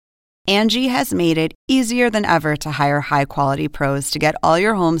Angie has made it easier than ever to hire high-quality pros to get all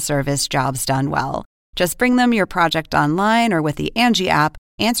your home service jobs done well. Just bring them your project online or with the Angie app,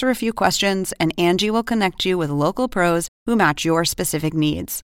 answer a few questions, and Angie will connect you with local pros who match your specific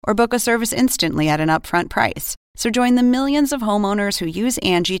needs. Or book a service instantly at an upfront price. So join the millions of homeowners who use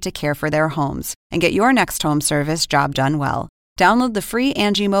Angie to care for their homes and get your next home service job done well. Download the free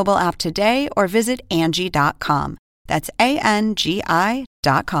Angie mobile app today or visit Angie.com. That's ANGI.com.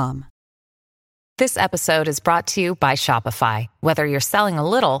 This episode is brought to you by Shopify. Whether you're selling a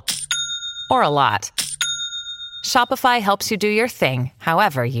little or a lot, Shopify helps you do your thing,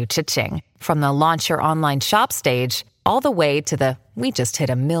 however you cha-ching. From the launch your online shop stage, all the way to the we just hit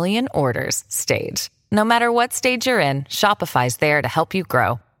 1 million orders stage. No matter what stage you're in, Shopify's there to help you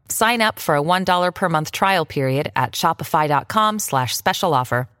grow. Sign up for a $1 per month trial period at shopify.com/special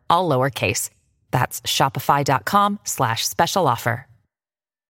offer, all lowercase. That's shopify.com/special offer.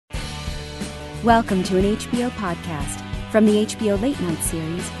 Welcome to an HBO podcast from the HBO Late Night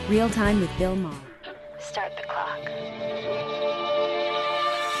series, Real Time with Bill Maher. Start the clock.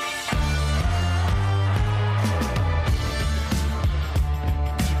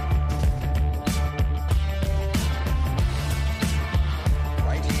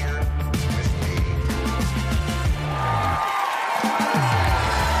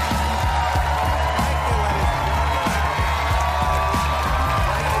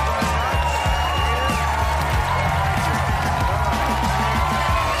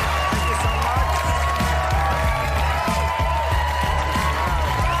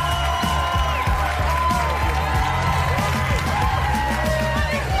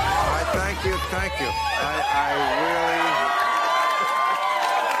 Thank you.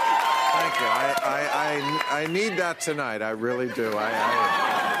 I need that tonight. I really do.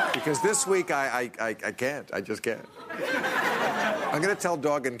 Because this week I can't. I just can't. I'm going to tell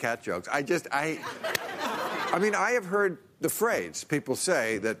dog and cat jokes. I mean, I have heard the phrase people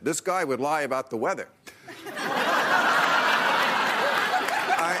say that this guy would lie about the weather.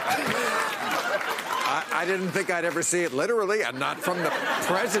 I didn't think I'd ever see it literally, and not from the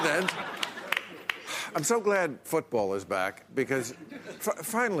president. I'm so glad football is back, because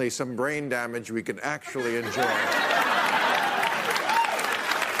finally some brain damage we can actually enjoy.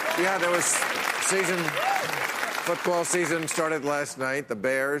 Yeah, there was football season started last night. The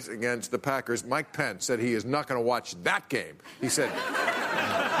Bears against the Packers. Mike Pence said he is not going to watch that game. He said, oh,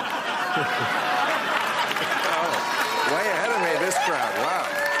 way ahead of me, this crowd. Wow.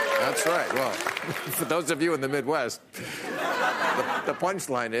 That's right. Well, for those of you in the Midwest, the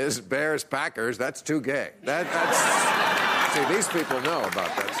punchline is Bears-Packers, that's too gay. See, these people know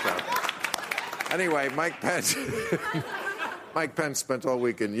about that stuff. Anyway, Mike Pence spent all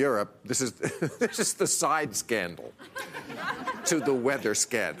week in Europe. This is the side scandal to the weather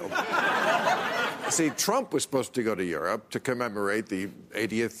scandal. See, Trump was supposed to go to Europe to commemorate the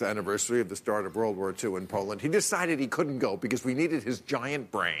 80th anniversary of the start of World War II in Poland. He decided he couldn't go because we needed his giant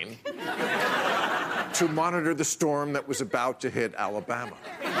brain to monitor the storm that was about to hit Alabama.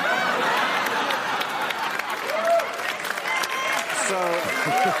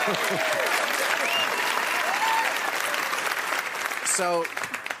 So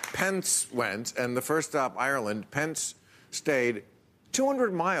Pence went, and the first stop, Ireland, Pence stayed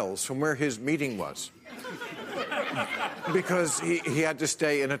 200 miles from where his meeting was because he had to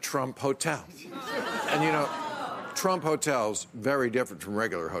stay in a Trump hotel. And, you know, Trump hotels, very different from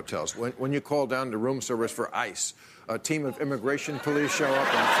regular hotels. When you call down to room service for ICE, a team of immigration police show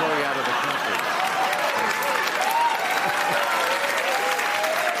up and throw you out of the country.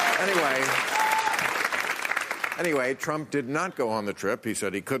 Anyway, Trump did not go on the trip. He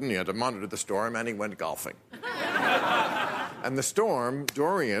said he couldn't. He had to monitor the storm, and he went golfing. And the storm,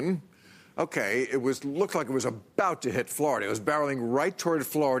 Dorian, okay, looked like it was about to hit Florida. It was barreling right toward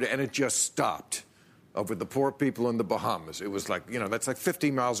Florida, and it just stopped over the poor people in the Bahamas. It was like, that's like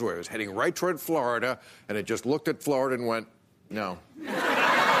 50 miles away. It was heading right toward Florida, and it just looked at Florida and went, no. No.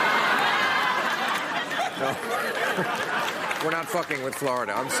 We're not fucking with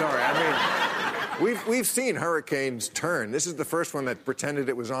Florida. I'm sorry. I mean, we've seen hurricanes turn. This is the first one that pretended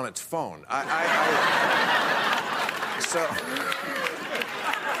it was on its phone.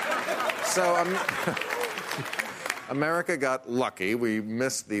 America got lucky. We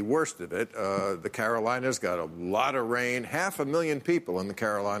missed the worst of it. The Carolinas got a lot of rain. 500,000 people in the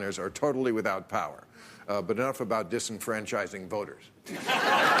Carolinas are totally without power. But enough about disenfranchising voters.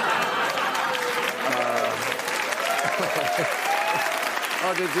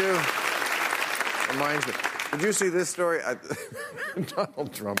 Did you? Reminds me. Did you see this story?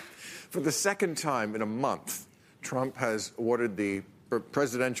 Donald Trump, for the second time in a month, Trump has awarded the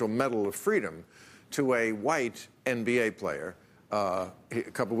Presidential Medal of Freedom to a white NBA player. A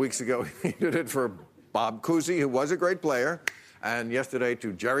couple weeks ago, he did it for Bob Cousy, who was a great player, and yesterday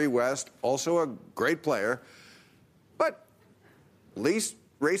to Jerry West, also a great player, but least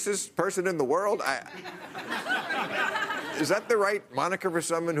racist person in the world. Is that the right moniker for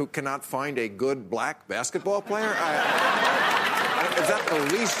someone who cannot find a good black basketball player? Is that the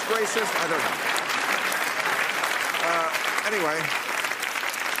least racist? I don't know.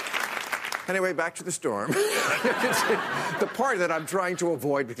 Anyway, back to the storm. The part that I'm trying to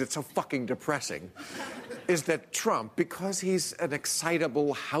avoid because it's so fucking depressing is that Trump, because he's an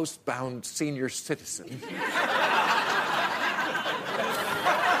excitable, housebound senior citizen,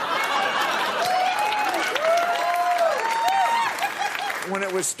 when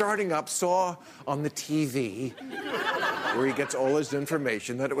it was starting up, saw on the TV, where he gets all his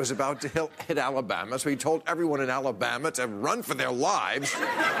information, that it was about to hit Alabama. So he told everyone in Alabama to run for their lives.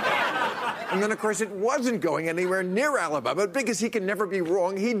 And then, of course, it wasn't going anywhere near Alabama because he can never be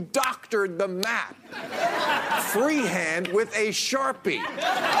wrong. He doctored the map freehand with a Sharpie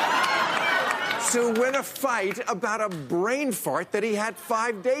to win a fight about a brain fart that he had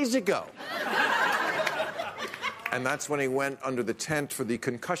 5 days ago. And that's when he went under the tent for the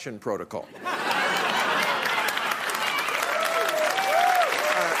concussion protocol.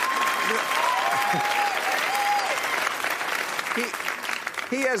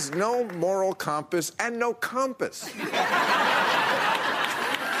 He has no moral compass and no compass.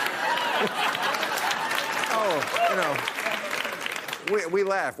 We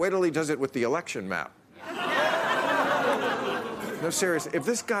laugh. Wait till he does it with the election map. No, seriously, if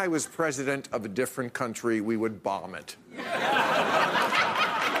this guy was president of a different country, we would bomb it.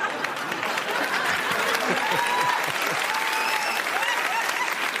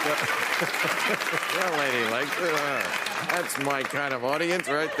 That lady likes it. That's my kind of audience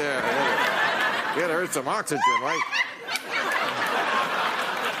right there. Get her some oxygen, right?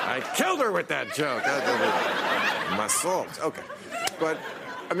 I killed her with that joke. My salt. Okay. But,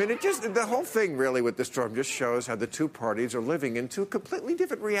 I mean, the whole thing really with this storm just shows how the two parties are living in two completely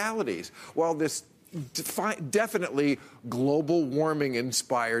different realities. While this definitely global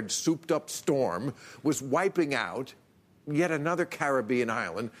warming-inspired, souped-up storm was wiping out yet another Caribbean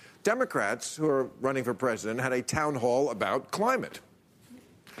island, Democrats who are running for president had a town hall about climate.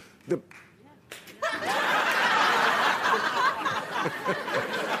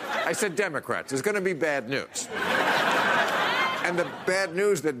 I said Democrats. There's going to be bad news. And the bad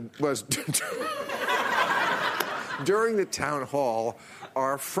news that was during the town hall,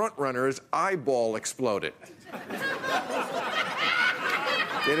 our frontrunner's eyeball exploded.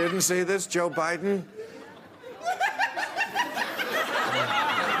 You didn't see this, Joe Biden?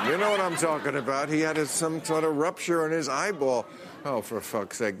 You know what I'm talking about. He had some sort of rupture in his eyeball. Oh, for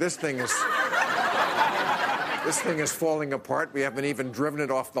fuck's sake. This thing is falling apart. We haven't even driven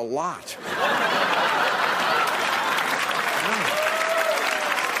it off the lot.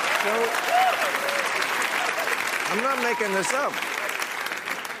 So, I'm not making this up.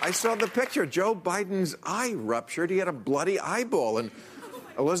 I saw the picture. Joe Biden's eye ruptured. He had a bloody eyeball. And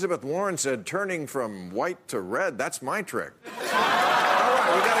Elizabeth Warren said, turning from white to red, that's my trick.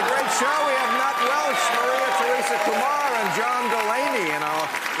 We got a great show. We have Matt Walsh, Maria Teresa Kumar, and John Delaney. And a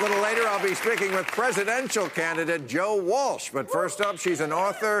little later, I'll be speaking with presidential candidate Joe Walsh. But first up, she's an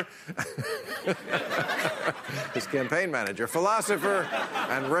author, his campaign manager, philosopher,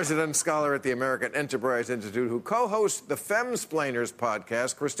 and resident scholar at the American Enterprise Institute, who co-hosts the Femsplainers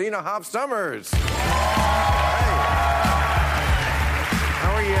podcast, Christina, Hoff, Sommers. Hey.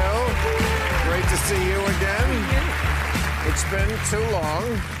 How are you? Great to see you again. It's been too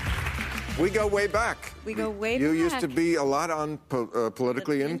long. We go way back. We go way back. You used to be a lot on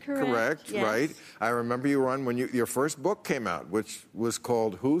Politically Incorrect, yes. Right? I remember you were on when your first book came out, which was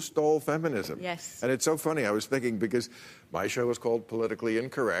called Who Stole Feminism? Yes. And it's so funny. I was thinking, because my show was called Politically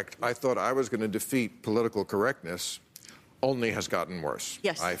Incorrect, I thought I was going to defeat political correctness. Only has gotten worse.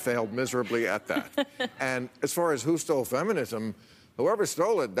 Yes. I failed miserably at that. And as far as Who Stole Feminism, whoever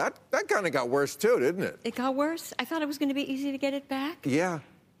stole it, that kind of got worse, too, didn't it? It got worse. I thought it was going to be easy to get it back. Yeah.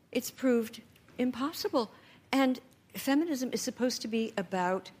 It's proved impossible. And feminism is supposed to be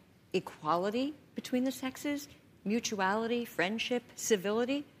about equality between the sexes, mutuality, friendship,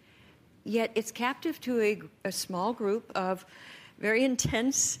 civility. Yet it's captive to a small group of very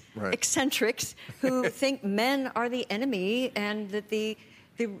intense eccentrics who think men are the enemy, and that the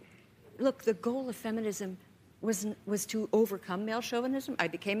goal of feminism was to overcome male chauvinism. I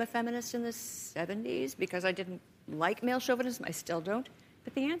became a feminist in the 70s because I didn't like male chauvinism. I still don't.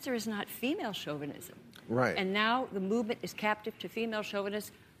 But the answer is not female chauvinism. Right. And now the movement is captive to female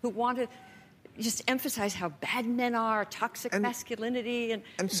chauvinists who want to just emphasize how bad men are, toxic masculinity.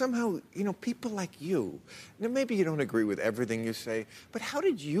 And somehow, people like you, now maybe you don't agree with everything you say, but how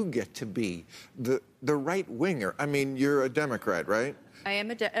did you get to be the right-winger? I mean, you're a Democrat, right? I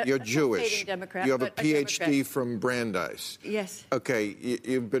am You're Jewish. Democrat, you have a but PhD from Brandeis. Yes. Okay,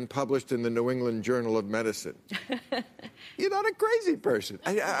 you've been published in the New England Journal of Medicine. You're not a crazy person.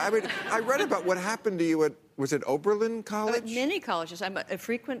 I mean, I read about what happened to you at, was it Oberlin College? At many colleges. I'm a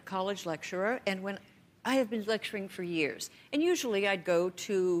frequent college lecturer, and when I have been lecturing for years, and usually I'd go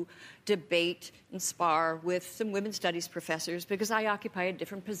to debate and spar with some women's studies professors because I occupy a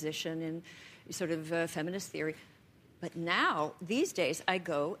different position in sort of feminist theory. But now, these days, I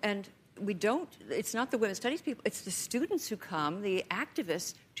go and it's not the women's studies people, it's the students who come, the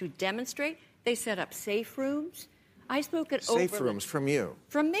activists, to demonstrate. They set up safe rooms. I spoke at Oberlin. Safe rooms from you?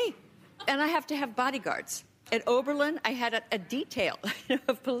 From me. And I have to have bodyguards. At Oberlin, I had a detail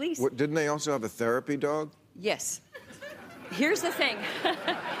of police. What, didn't they also have a therapy dog? Yes. Here's the thing.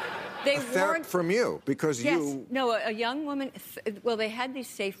 They warned from you because you. No, a young woman. Well, they had these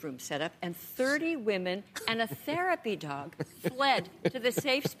safe rooms set up, and 30 women and a therapy dog fled to the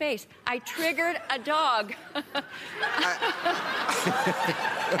safe space. I triggered a dog, and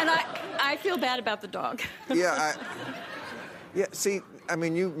I feel bad about the dog. Yeah. See, I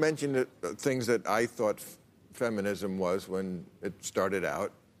mean, you mentioned things that I thought feminism was when it started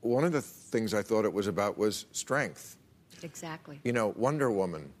out. One of the things I thought it was about was strength. Exactly. Wonder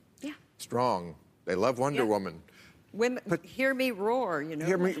Woman. Yeah. Strong. They love Wonder Woman. Women, but hear me roar,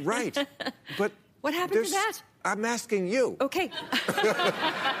 Hear me, right. But what happened to that? I'm asking you. Okay.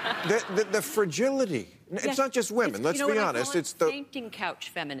 the fragility. Yes. It's not just women, let's be honest. It's the fainting couch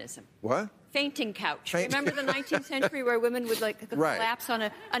feminism. What? Fainting couch. Remember the 19th century where women would collapse on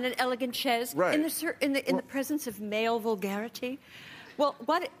an elegant chaise in the presence of male vulgarity? Well,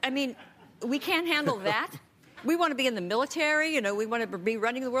 we can't handle that. We want to be in the military, we want to be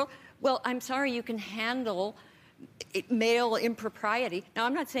running the world. Well, I'm sorry, you can handle male impropriety. Now,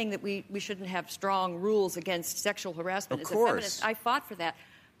 I'm not saying that we shouldn't have strong rules against sexual harassment. Of as course. a feminist. I fought for that.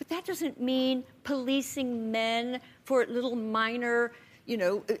 But that doesn't mean policing men for little minor,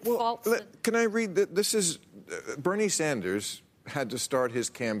 faults. Can I read that? This is Bernie Sanders had to start his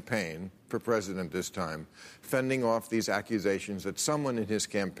campaign for president this time, fending off these accusations that someone in his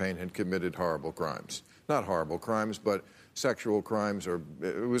campaign had committed horrible crimes. Not horrible crimes, but sexual crimes, or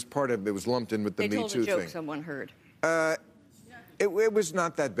it was lumped in with the Me Too thing. They told a joke someone heard. It was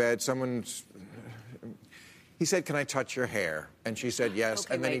not that bad. He said, "Can I touch your hair?" And she said yes,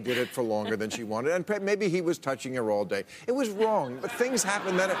 and then he did it for longer than she wanted. And maybe he was touching her all day. It was wrong, but things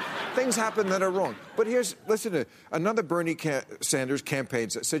happen that are wrong. But listen to another Bernie Sanders campaign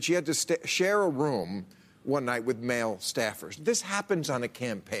said she had to share a room one night with male staffers. This happens on a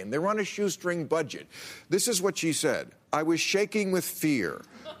campaign. They're on a shoestring budget. This is what she said. "I was shaking with fear.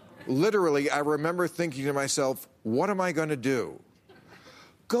 Literally, I remember thinking to myself, what am I going to do?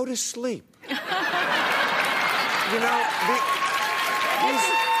 Go to sleep."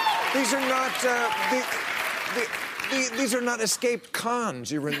 These are not these are not escaped cons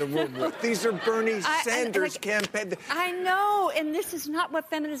you're in the room with. These are Bernie Sanders campaign. I know, and this is not what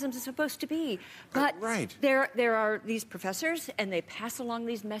feminism is supposed to be. But there are these professors, and they pass along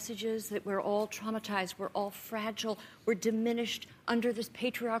these messages that we're all traumatized, we're all fragile, we're diminished under this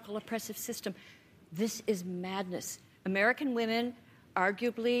patriarchal oppressive system. This is madness. American women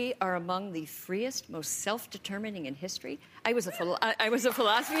arguably are among the freest, most self-determining in history. I was a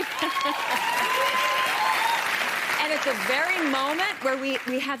philosophy. And at the very moment where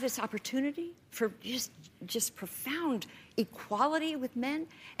we have this opportunity for just profound equality with men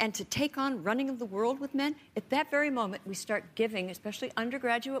and to take on running of the world with men, at that very moment we start giving, especially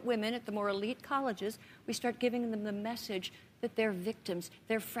undergraduate women at the more elite colleges, we start giving them the message that they're victims,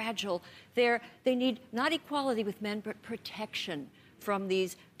 they're fragile, they need not equality with men, but protection from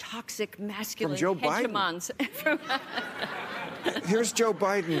these toxic masculine hegemons. Here's Joe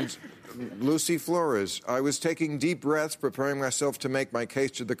Biden's. Lucy Flores. "I was taking deep breaths, preparing myself to make my case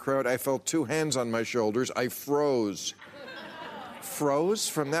to the crowd. I felt two hands on my shoulders. I froze." Froze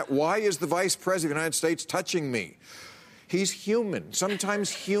from that? Why is the Vice President of the United States touching me? He's human. Sometimes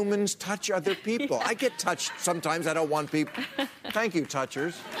humans touch other people. I get touched sometimes. I don't want people. Thank you,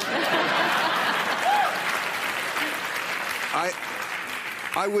 touchers.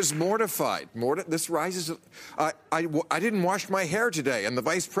 I was mortified. This rises. I didn't wash my hair today, and the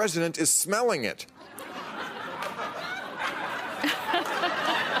Vice President is smelling it.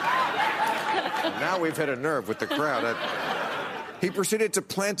 Now we've hit a nerve with the crowd. He proceeded to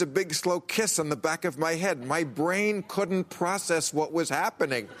plant a big, slow kiss on the back of my head. My brain couldn't process what was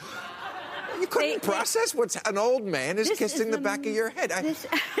happening. You couldn't process what's an old man is kissing the back of your head.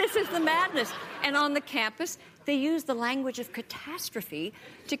 This is the madness. And on the campus, they use the language of catastrophe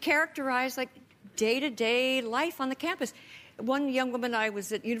to characterize, like, day-to-day life on the campus. One young woman, I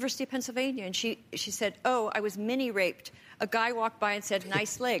was at University of Pennsylvania, and she said, "Oh, I was mini-raped. A guy walked by and said,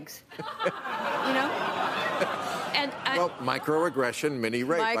 'Nice legs.'" You know? And microaggression,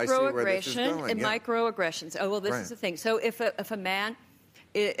 mini-rape. I see where this is going. And microaggressions. Oh, well, this is the thing. So if a man...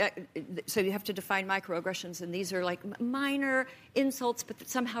 so you have to define microaggressions, and these are like minor insults, but that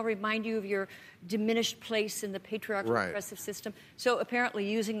somehow remind you of your diminished place in the patriarchal oppressive system. So apparently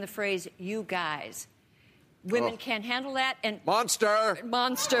using the phrase, "you guys," women can't handle that. And Monster!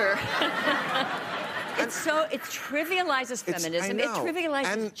 It trivializes feminism. It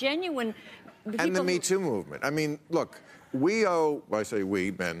trivializes genuine... And the Me Too movement. I mean, look, I say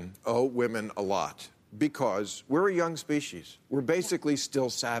we, men, owe women a lot. Because we're a young species. We're basically still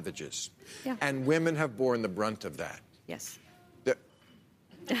savages. Yeah. And women have borne the brunt of that. Yes. They're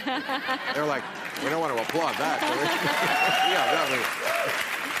like, we don't want to applaud that.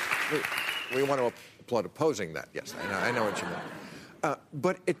 We want to applaud opposing that. Yes, I know what you mean.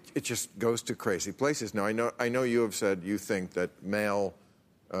 But it just goes to crazy places. Now, I know you have said you think that male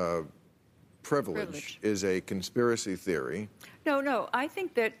privilege is a conspiracy theory. No. I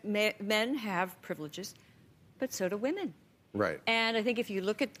think that men have privileges, but so do women. Right. And I think if you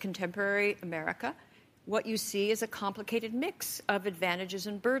look at contemporary America, what you see is a complicated mix of advantages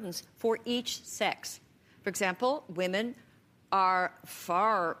and burdens for each sex. For example, women are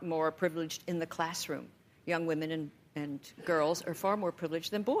far more privileged in the classroom. Young women and girls are far more privileged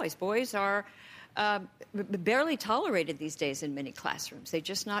than boys. Boys are barely tolerated these days in many classrooms. They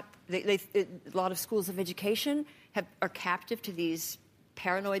just not. A lot of schools of education are captive to these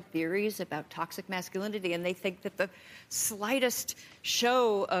paranoid theories about toxic masculinity, and they think that the slightest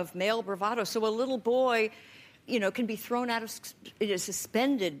show of male bravado. So a little boy, can be thrown out of,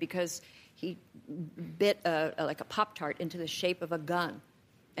 suspended because he bit like a Pop-Tart into the shape of a gun,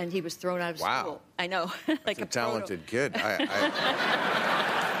 and he was thrown out of school. I know, like That's a talented kid.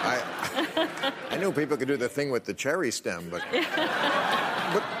 I knew people could do the thing with the cherry stem, but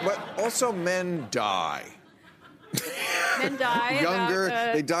also men die. Men die. Younger,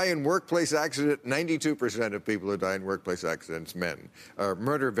 they die in workplace accidents. 92% of people who die in workplace accidents, men.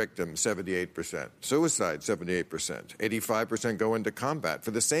 Murder victims, 78%. Suicide, 78%. 85% go into combat.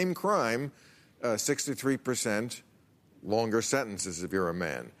 For the same crime, 63% longer sentences if you're a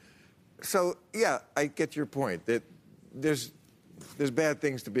man. So, yeah, I get your point. That there's bad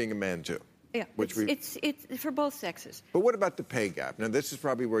things to being a man, too. Yeah, it's for both sexes. But what about the pay gap? Now, this is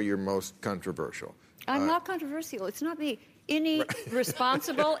probably where you're most controversial. I'm not controversial. It's not me. Any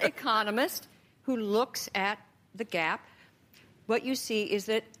responsible economist who looks at the gap, what you see is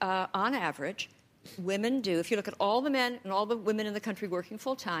that, on average, women do, if you look at all the men and all the women in the country working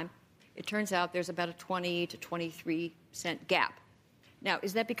full-time, it turns out there's about a 20 to 23% gap. Now,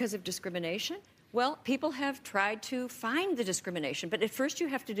 is that because of discrimination? Well, people have tried to find the discrimination, but at first you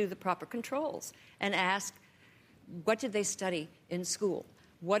have to do the proper controls and ask, what did they study in school?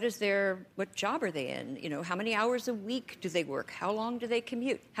 What job are they in? How many hours a week do they work? How long do they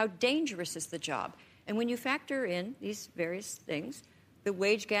commute? How dangerous is the job? And when you factor in these various things, the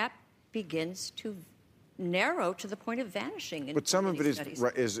wage gap begins to narrow to the point of vanishing. But some of it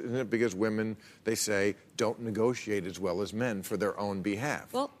isn't it because women, they say, don't negotiate as well as men for their own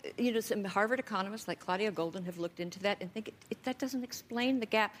behalf? Well, some Harvard economists like Claudia Golden have looked into that and think that doesn't explain the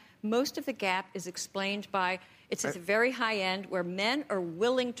gap. Most of the gap is explained by, it's at the very high end where men are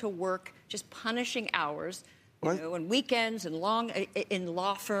willing to work just punishing hours, and weekends and long in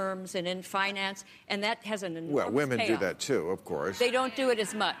law firms and in finance, and that has an enormous Well, women payoff. do that too, of course. They don't do it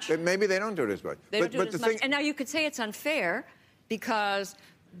as much. Maybe they don't do it as much. They don't do it as much. And now you could say it's unfair because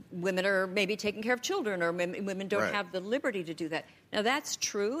women are maybe taking care of children or women don't have the liberty to do that. Now, that's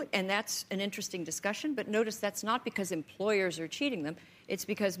true, and that's an interesting discussion, but notice that's not because employers are cheating them. It's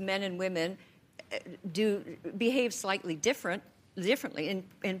because men and women do behave slightly differently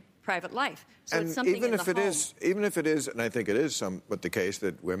in private life. So and it's something even in if the it home. even if it is, and I think it is somewhat the case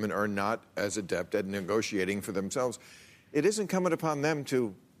that women are not as adept at negotiating for themselves, it is incumbent upon them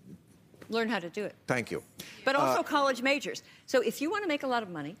to learn how to do it. Thank you. But also college majors. So if you want to make a lot of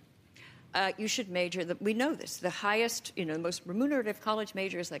money, you should major. We know this. The highest, the most remunerative college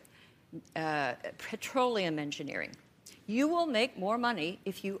major is like petroleum engineering. You will make more money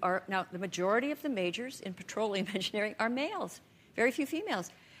if you are... Now, the majority of the majors in petroleum engineering are males. Very few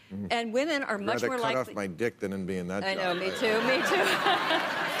females. And women are much more likely... I'd rather cut off my dick than in being that I job. know, me too.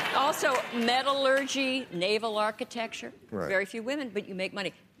 Also, metallurgy, naval architecture. Right. Very few women, but you make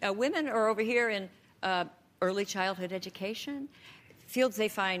money. Women are over here in early childhood education, fields they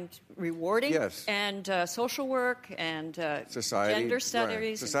find rewarding, yes. and social work and society, gender studies.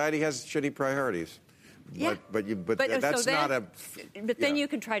 Right. Society has shitty priorities. Yeah. But that's not a... But then you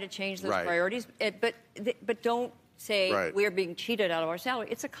can try to change those priorities, but don't say we're being cheated out of our salary.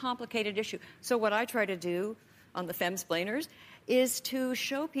 It's a complicated issue. So what I try to do on the Femsplainers is to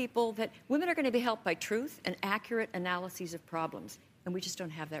show people that women are going to be helped by truth and accurate analyses of problems. And we just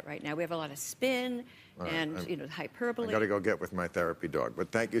don't have that right now. We have a lot of spin and hyperbole. I got to go get with my therapy dog.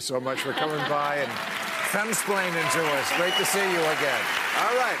 But thank you so much for coming by and femsplaining to us. Great to see you again.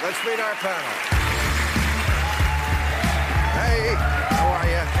 All right, let's meet our panel. Hey, how are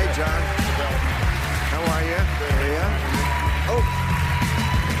you? Hey, John. How are you? Oh,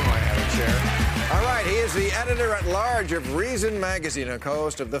 I have a chair. All right, he is the editor-at-large of Reason Magazine and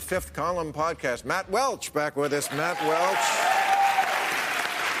co-host of the Fifth Column podcast. Matt Welch back with us. Matt Welch.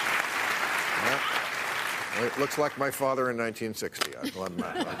 It looks like my father in 1960. I love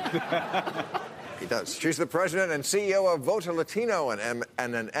Matt. He does. She's the president and CEO of Vota Latino and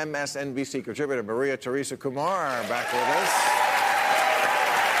an MSNBC contributor, Maria Teresa Kumar, back with us.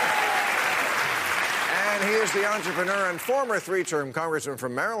 And he is the entrepreneur and former three-term congressman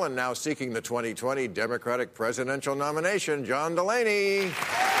from Maryland, now seeking the 2020 Democratic presidential nomination, John Delaney.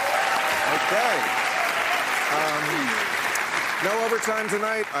 Okay. No overtime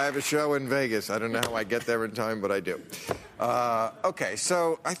tonight. I have a show in Vegas. I don't know how I get there in time, but I do. Okay,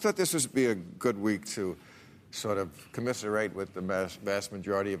 so I thought this would be a good week to sort of commiserate with the vast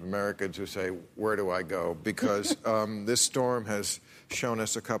majority of Americans who say, where do I go? Because this storm has shown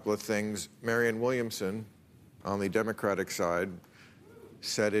us a couple of things. Marianne Williamson, on the Democratic side,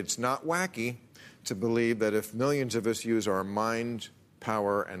 said it's not wacky to believe that if millions of us use our mind,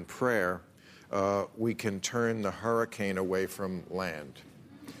 power, and prayer, we can turn the hurricane away from land.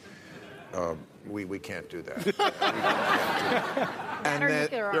 We can't do that. We can't do that. And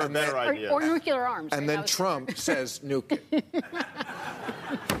nuclear arms. Or nuclear arms. And then Trump says nuke it.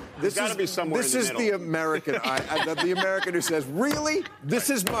 This got to be somewhere This in the is middle. the American, the American who says, really? This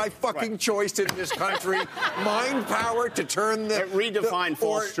is my fucking choice in this country? Mind power to turn the... Redefine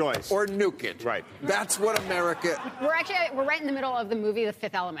false choice. Or nuke it. Right. That's what America... We're right in the middle of the movie The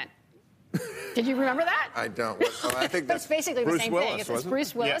Fifth Element. Did you remember that? I don't. I think that's basically the same thing. It's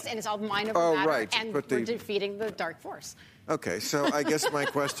Bruce Willis, and it's all mind over matter, right. and we're defeating the dark force. Okay, so I guess my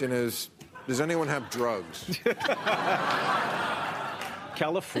question is, does anyone have drugs?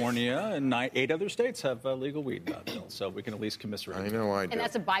 California and 8 other states have legal weed bills, so we can at least commiserate. I know I do. And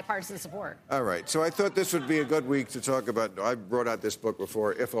that's a bipartisan support. All right, so I thought this would be a good week to talk about. I brought out this book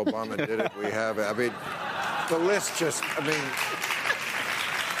before. If Obama did it, we have it. I mean, the list just, I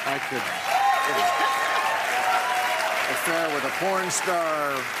could... Affair with a porn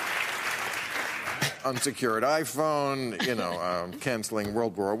star, unsecured iPhone, canceling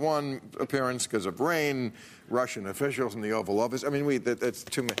World War I appearance because of rain, Russian officials in the Oval Office. That's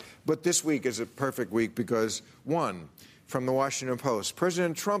too many. But this week is a perfect week because, one, from the Washington Post,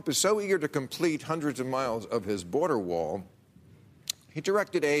 President Trump is so eager to complete hundreds of miles of his border wall, he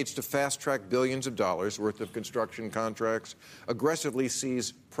directed aides to fast-track billions of dollars worth of construction contracts, aggressively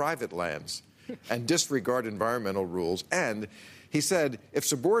seize private lands, and disregard environmental rules. And he said if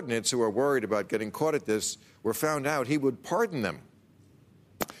subordinates who are worried about getting caught at this were found out, he would pardon them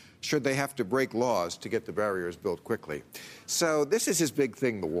should they have to break laws to get the barriers built quickly. So this is his big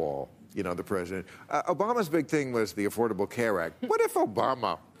thing, the wall, the president. Obama's big thing was the Affordable Care Act. What if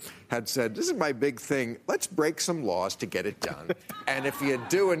Obama had said, this is my big thing, let's break some laws to get it done, and if you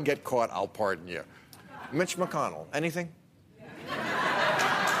do and get caught, I'll pardon you? Mitch McConnell, anything?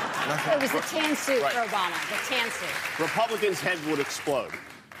 It was the tan suit for Obama, the tan suit. Republicans' heads would explode.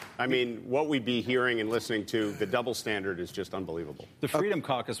 What we'd be hearing and listening to, the double standard is just unbelievable. The Freedom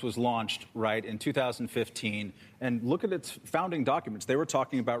Caucus was launched, in 2015. And look at its founding documents. They were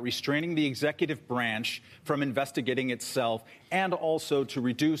talking about restraining the executive branch from investigating itself and also to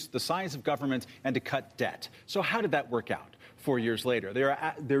reduce the size of government and to cut debt. So how did that work out 4 years later?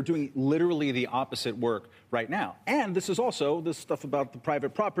 They're doing literally the opposite work right now. And this is also this stuff about the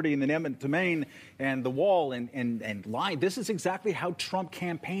private property and the eminent domain and the wall and lie. This is exactly how Trump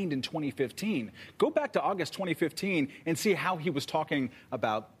campaigned in 2015. Go back to August 2015 and see how he was talking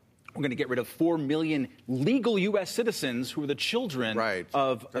about We're going to get rid of 4 million legal U.S. citizens who are the children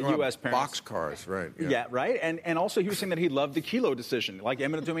of U.S. parents. Boxcars, right. Yeah, right. And also he was saying that he loved the Kelo decision. Like,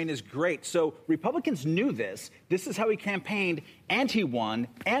 eminent domain is great. So Republicans knew this. This is how he campaigned, and he won,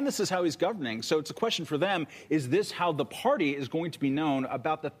 and this is how he's governing. So it's a question for them, is this how the party is going to be known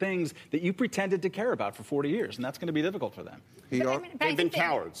about the things that you pretended to care about for 40 years? And that's going to be difficult for them. They've been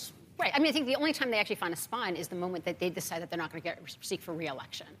cowards. Right. I mean, I think the only time they actually find a spine is the moment that they decide that they're not going to seek for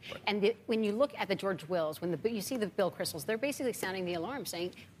re-election. Right. And when you look at the George Wills, when you see the Bill Kristols, they're basically sounding the alarm,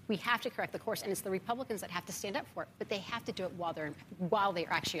 saying we have to correct the course, and it's the Republicans that have to stand up for it. But they have to do it while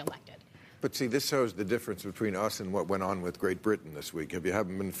they're actually elected. But see, this shows the difference between us and what went on with Great Britain this week. If you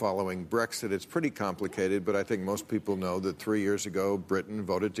haven't been following Brexit, it's pretty complicated, but I think most people know that 3 years ago, Britain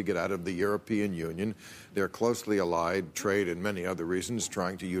voted to get out of the European Union. They're closely allied, trade and many other reasons,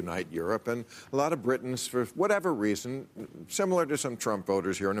 trying to unite Europe. And a lot of Britons, for whatever reason, similar to some Trump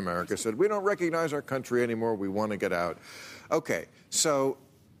voters here in America, said, we don't recognize our country anymore, we want to get out. Okay, so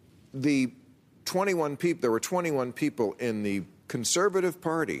there were 21 people in the Conservative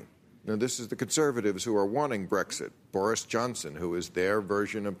Party. Now, this is the Conservatives who are wanting Brexit. Boris Johnson, who is their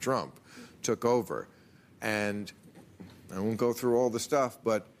version of Trump, took over. And I won't go through all the stuff,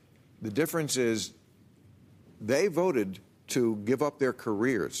 but the difference is they voted to give up their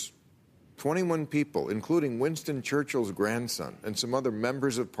careers. 21 people, including Winston Churchill's grandson and some other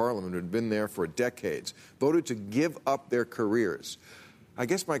members of Parliament who had been there for decades, voted to give up their careers. I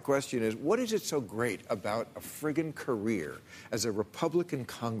guess my question is, what is it so great about a friggin' career as a Republican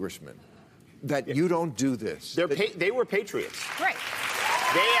congressman that you don't do this? They were patriots. Right.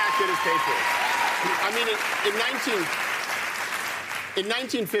 They acted as patriots. I mean, in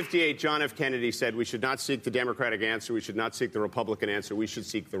 1958, John F. Kennedy said we should not seek the Democratic answer, we should not seek the Republican answer, we should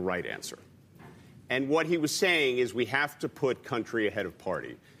seek the right answer. And what he was saying is we have to put country ahead of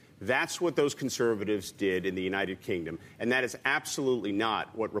party. That's what those conservatives did in the United Kingdom, and that is absolutely not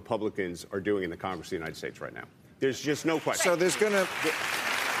what Republicans are doing in the Congress of the United States right now. There's just no question. So there's going to...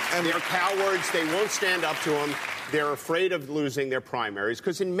 They're cowards. They won't stand up to them. They're afraid of losing their primaries,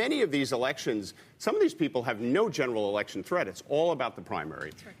 because in many of these elections, some of these people have no general election threat. It's all about the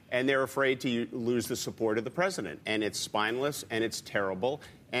primary. Right. And they're afraid to lose the support of the president. And it's spineless, and it's terrible,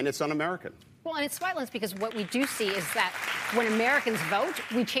 and it's un-American. Well, and it's spineless because what we do see is that when Americans vote,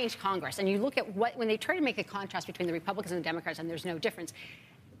 we change Congress. And you look at when they try to make a contrast between the Republicans and the Democrats, and there's no difference.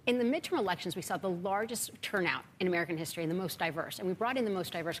 In the midterm elections, we saw the largest turnout in American history and the most diverse. And we brought in the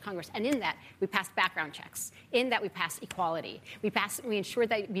most diverse Congress. And in that, we passed background checks. In that, we passed equality. We ensured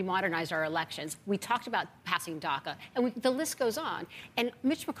that we modernized our elections. We talked about passing DACA. And the list goes on. And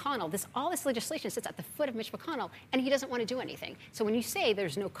Mitch McConnell, all this legislation sits at the foot of Mitch McConnell, and he doesn't want to do anything. So when you say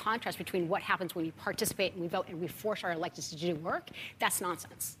there's no contrast between what happens when we participate and we vote and we force our electeds to do work, that's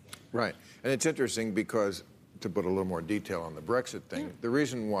nonsense. Right. And it's interesting because, to put a little more detail on the Brexit thing, the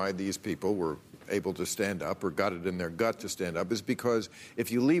reason why these people were able to stand up or got it in their gut to stand up is because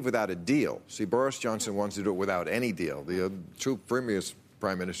if you leave without a deal, see, Boris Johnson wants to do it without any deal. The two previous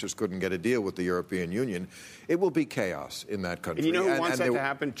prime ministers couldn't get a deal with the European Union. It will be chaos in that country. And you know who wants that to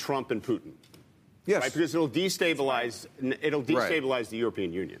happen? Trump and Putin. Yes. Right? Because it'll destabilize the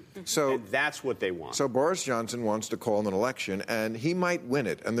European Union. So and that's what they want. So Boris Johnson wants to call an election, and he might win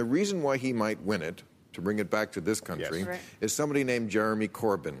it. And the reason why he might win it, to bring it back to this country, is somebody named Jeremy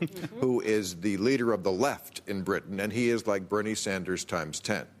Corbyn, who is the leader of the left in Britain, and he is like Bernie Sanders times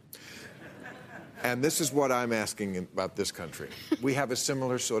 10. And this is what I'm asking about this country. We have a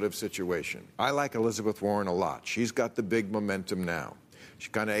similar sort of situation. I like Elizabeth Warren a lot. She's got the big momentum now. She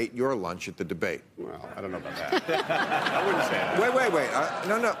kind of ate your lunch at the debate. Well, I don't know about that. I wouldn't say that. Wait.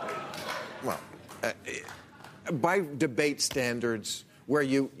 No. Well, by debate standards, where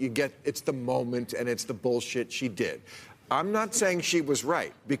you get, it's the moment and it's the bullshit she did. I'm not saying she was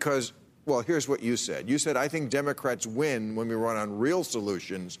right because, well, here's what you said. You said, I think Democrats win when we run on real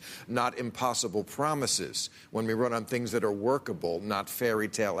solutions, not impossible promises, when we run on things that are workable, not fairy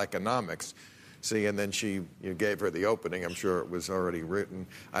tale economics. See, and then you gave her the opening. I'm sure it was already written.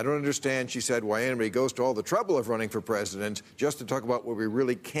 I don't understand, she said, why anybody goes to all the trouble of running for president just to talk about what we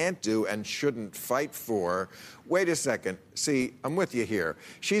really can't do and shouldn't fight for. Wait a second. See, I'm with you here.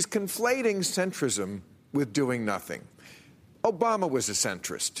 She's conflating centrism with doing nothing. Obama was a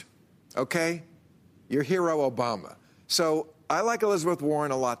centrist, okay? Your hero, Obama. So I like Elizabeth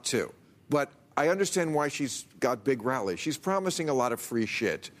Warren a lot, too. But I understand why she's got big rallies. She's promising a lot of free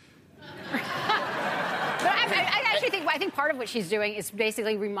shit. I think part of what she's doing is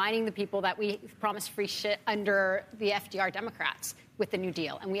basically reminding the people that we promised free shit under the FDR Democrats with the New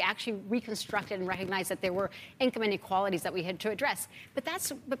Deal. And we actually reconstructed and recognized that there were income inequalities that we had to address. But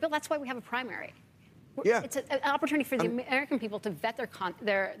Bill, that's why we have a primary. Yeah. It's an opportunity for the American people to vet their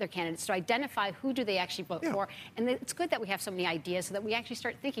candidates, to identify who do they actually vote for. And it's good that we have so many ideas so that we actually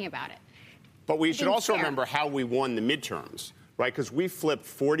start thinking about it. But we should also remember how we won the midterms, right? Because we flipped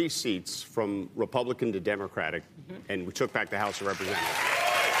 40 seats from Republican to Democratic, and we took back the House of Representatives.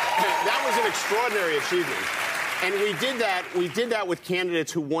 That was an extraordinary achievement. And we did that with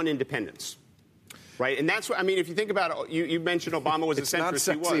candidates who won independents. Right, and that's what I mean. If you think about it, you mentioned Obama was a centrist. It's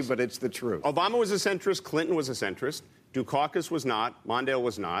not sexy, but it's the truth. Obama was a centrist. Clinton was a centrist. Dukakis was not. Mondale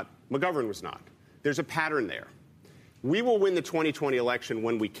was not. McGovern was not. There's a pattern there. We will win the 2020 election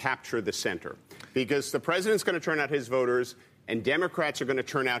when we capture the center, because the president's going to turn out his voters, and Democrats are going to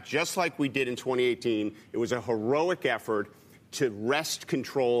turn out just like we did in 2018. It was a heroic effort to wrest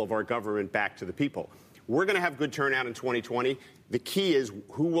control of our government back to the people. We're going to have good turnout in 2020. The key is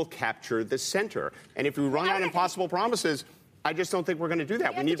who will capture the center. And if we run on impossible promises, I just don't think we're going to do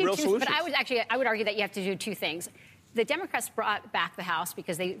that. We need real solutions. But I would argue that you have to do two things. The Democrats brought back the House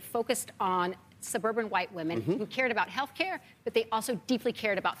because they focused on suburban white women who cared about health care, but they also deeply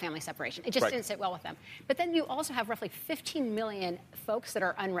cared about family separation. It just didn't sit well with them. But then you also have roughly 15 million folks that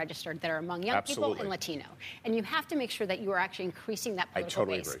are unregistered, that are among young people and Latino. And you have to make sure that you are actually increasing that political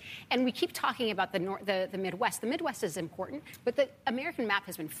base. Agree. And we keep talking about the Midwest. The Midwest is important, but the American map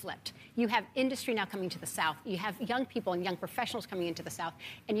has been flipped. You have industry now coming to the South. You have young people and young professionals coming into the South.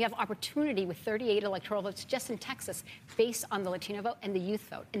 And you have opportunity with 38 electoral votes just in Texas based on the Latino vote and the youth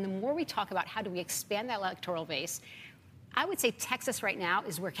vote. And the more we talk about how do we expand that electoral base, I would say Texas right now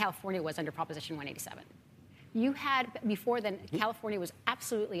is where California was under Proposition 187. You had, before then, California was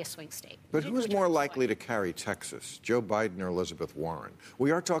absolutely a swing state. But who's more likely to carry Texas, Joe Biden or Elizabeth Warren?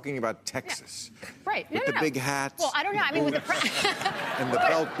 We are talking about Texas. Yeah. Right. With the big hats. Well, I don't know. I mean, with the and the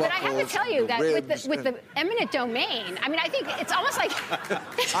belt buckles. But I have to tell you that with the eminent domain, I mean, I think it's almost like...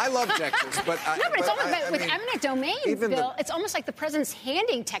 I love Texas, but... with eminent domain, Bill, it's almost like the president's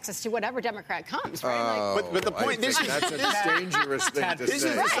handing Texas to whatever Democrat comes, right? But the point... That's a dangerous thing to say. This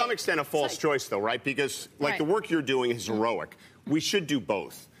is, to some extent, a false choice, though, right? Because, the work you're doing is heroic. We should do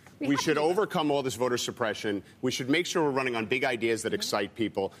both. We should overcome all this voter suppression. We should make sure we're running on big ideas that excite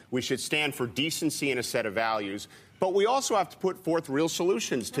people. We should stand for decency and a set of values. But we also have to put forth real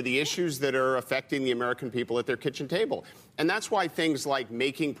solutions to the issues that are affecting the American people at their kitchen table. And that's why things like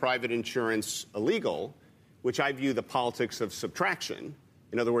making private insurance illegal, which I view the politics of subtraction,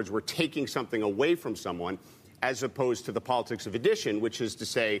 in other words, we're taking something away from someone, as opposed to the politics of addition, which is to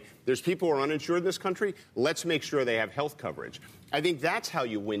say there's people who are uninsured in this country. Let's make sure they have health coverage. I think that's how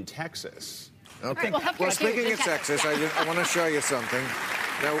you win Texas. Okay. Right, well, speaking of Texas, I want to show you something.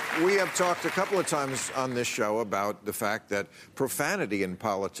 Now, we have talked a couple of times on this show about the fact that profanity in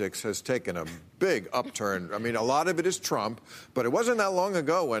politics has taken a big upturn. I mean, a lot of it is Trump, but it wasn't that long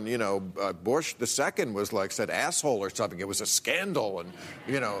ago when, Bush II said asshole or something. It was a scandal. And,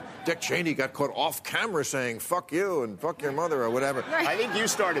 Dick Cheney got caught off camera saying, fuck you and fuck your mother or whatever. Right. I think you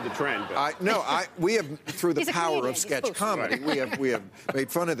started the trend. We have, through the power of sketch comedy, we have made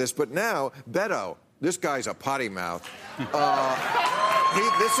fun of this. But now, Beto, this guy's a potty mouth.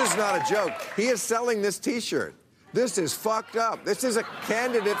 This is not a joke. He is selling this T-shirt. This is fucked up. This is a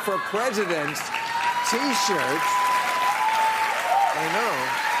candidate for president's T-shirt. I know.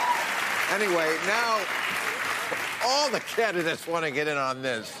 Anyway, now all the candidates want to get in on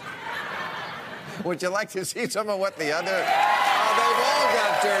this. Would you like to see some of what the other... they've all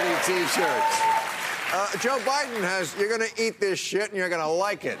got dirty T-shirts. Joe Biden has, you're going to eat this shit and you're going to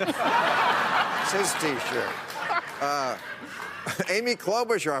like it. It's his T-shirt. Amy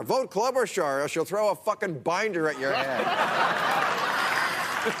Klobuchar, vote Klobuchar or she'll throw a fucking binder at your head.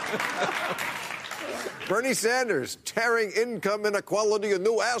 Bernie Sanders, tearing income inequality a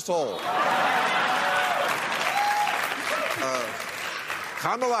new asshole.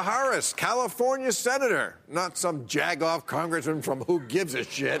 Kamala Harris, California senator, not some jag-off congressman from who gives a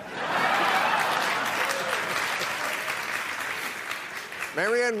shit.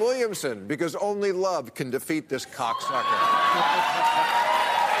 Marianne Williamson, because only love can defeat this cocksucker.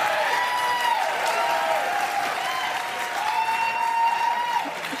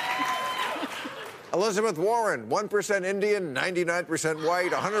 Elizabeth Warren, 1% Indian, 99%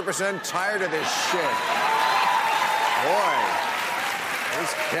 white, 100% tired of this shit. Boy,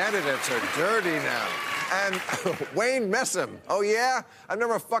 these candidates are dirty now. And Wayne Messam. Oh, yeah? I've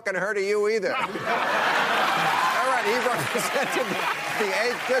never fucking heard of you either. All right, he represented the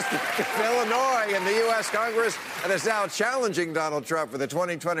 8th District of Illinois in the U.S. Congress and is now challenging Donald Trump for the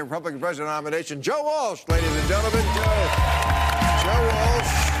 2020 Republican president nomination. Joe Walsh, ladies and gentlemen. Joe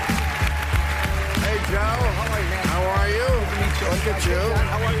Walsh. Hey, Joe. How are you? Look at you.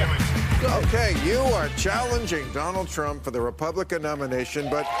 How are you? Okay, you are challenging Donald Trump for the Republican nomination,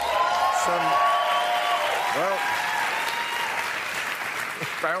 but well,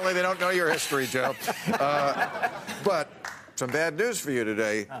 apparently they don't know your history, Joe. But some bad news for you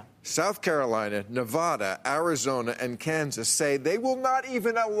today. South Carolina, Nevada, Arizona, and Kansas say they will not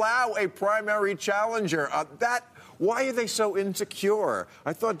even allow a primary challenger. Why are they so insecure?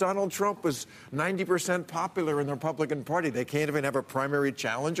 I thought Donald Trump was 90% popular in the Republican Party. They can't even have a primary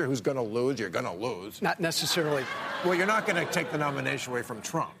challenger who's going to lose. You're going to lose. Not necessarily. Well, you're not going to take the nomination away from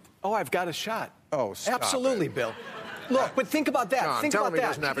Trump. Oh, I've got a shot. Oh, stop absolutely, it. Bill. Look, but think about that. John, think tell about him he that.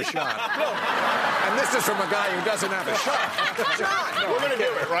 doesn't have a shot. And this is from a guy who doesn't have a shot. John, We're going to do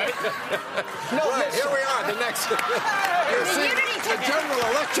it, right? No, right, here we are, the next. The general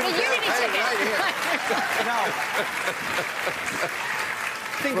election campaign right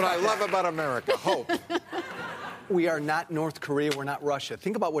here. What I love about America, hope. We are not North Korea. We're not Russia.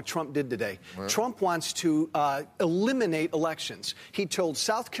 Think about what Trump did today. Right. Trump wants to eliminate elections. He told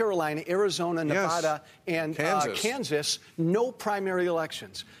South Carolina, Arizona, Nevada, and Kansas no primary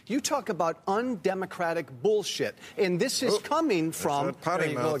elections. You talk about undemocratic bullshit. And this is coming from... There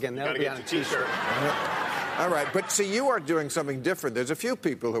you go again. That'll be on a T-shirt. All right, but see, you are doing something different. There's a few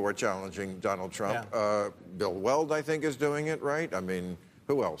people who are challenging Donald Trump. Yeah. Bill Weld, I think, is doing it, right? I mean...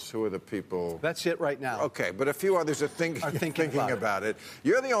 Who else? Who are the people? That's it right now. Okay, but a few others are thinking about it.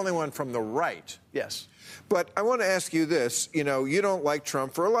 You're the only one from the right. Yes. But I want to ask you this. You know, you don't like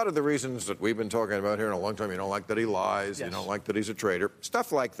Trump for a lot of the reasons that we've been talking about here in a long time. You don't like that he lies. Yes. You don't like that he's a traitor.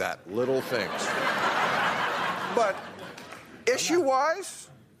 Stuff like that. Little things. But issue-wise...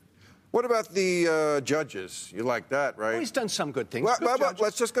 What about the judges? You like that, right? Well, he's done some good things. Well,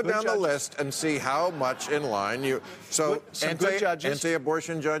 let's just go down the list and see how much in line you... So, good judges.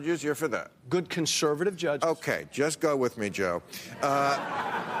 Anti-abortion judges, you're for that? Good conservative judges. Okay, just go with me, Joe.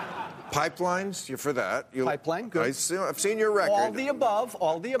 Pipelines, you're for that. Pipeline, good. I've seen your record. All the above.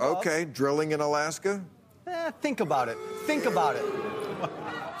 Okay, drilling in Alaska? Think about it.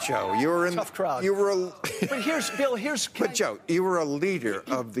 Joe, you were in... Tough crowd. You were But Bill, But, Joe, you were a leader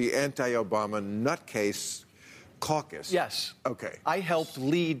of the anti-Obama nutcase caucus. Yes. Okay. I helped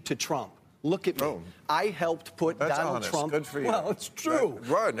lead to Trump. Look at me. Oh. I helped put That's Donald honest. Trump... Good for you. Well, it's true.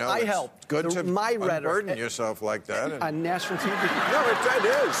 Right, no, I helped. Good to my unburden yourself like that. On national TV. No, it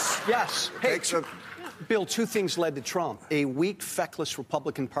is. Yes. Hey, Bill, two things led to Trump. A weak, feckless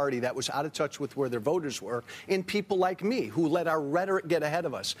Republican Party that was out of touch with where their voters were, and people like me who let our rhetoric get ahead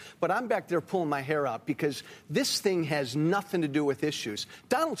of us. But I'm back there pulling my hair out because this thing has nothing to do with issues.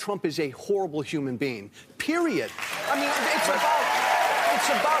 Donald Trump is a horrible human being, period. I mean, it's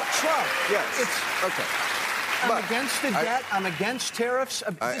about Trump. Yes. Okay. I'm against the debt. I'm against tariffs.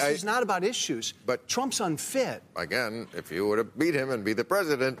 This is not about issues. But Trump's unfit. Again, if you were to beat him and be the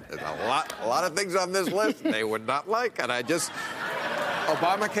president, there's a lot of things on this list they would not like. And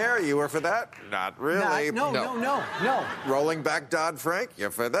Obamacare, you were for that? Not really. No. Rolling back Dodd-Frank, you're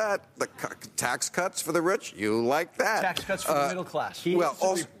for that. The tax cuts for the rich, you like that. Tax cuts for the middle class. He's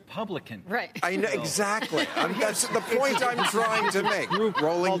Republican. Right. I know, exactly. That's the point I'm trying to make.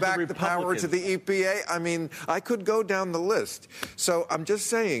 Rolling back the power to the EPA. I mean, I could go down the list. So I'm just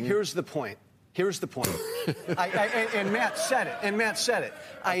saying. Here's the point. And Matt said it.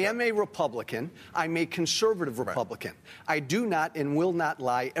 I am a Republican. I'm a conservative Republican. Right. I do not and will not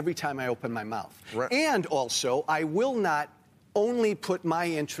lie every time I open my mouth. Right. And also, I will not only put my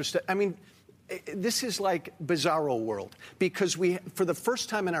interest... I mean... This is like bizarro world because for the first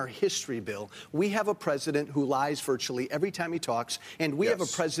time in our history, Bill, we have a president who lies virtually every time he talks, and we have a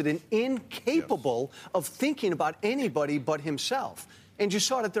president incapable of thinking about anybody but himself. And you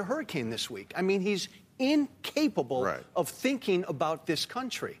saw it at the hurricane this week. I mean, he's incapable of thinking about this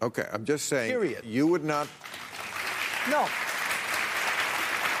country. Okay, I'm just saying. Period. You would not... No.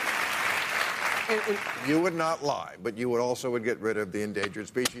 You would not lie, but you would also get rid of the Endangered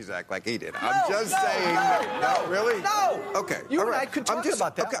Species Act like he did. I'm just saying. No, really? No. Okay. You and I could talk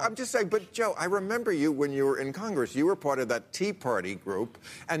about that. Okay, I'm just saying. But, Joe, I remember you when you were in Congress. You were part of that Tea Party group.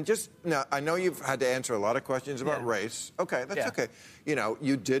 And now, I know you've had to answer a lot of questions about race. Okay, that's okay. You know,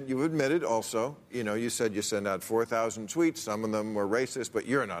 you admitted also, you said you sent out 4,000 tweets. Some of them were racist, but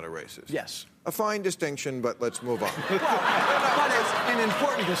you're not a racist. Yes. A fine distinction, but let's move on. But it's an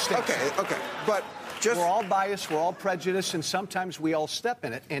important distinction. Okay. But we're all biased, we're all prejudiced, and sometimes we all step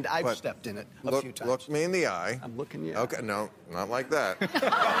in it, and I've stepped in it a few times. Look me in the eye. I'm looking you. Okay, no, not like that.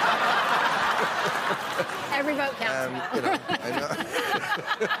 Every vote counts. I know.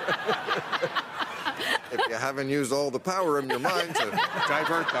 If you haven't used all the power in your mind to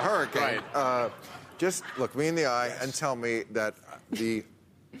divert the hurricane, just look me in the eye and tell me that the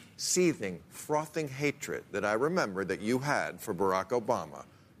seething, frothing hatred that I remember that you had for Barack Obama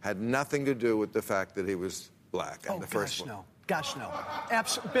had nothing to do with the fact that he was black in the first one. No. Gosh, no.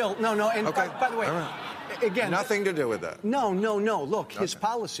 Bill, no. And okay. by the way, again... Nothing to do with that. No. Look, his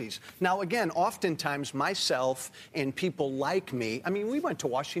policies. Now, again, oftentimes myself and people like me, I mean, we went to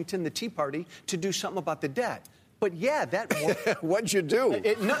Washington, the Tea Party, to do something about the debt. But yeah, that... What'd you do?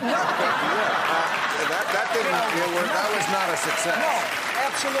 That was not a success. No,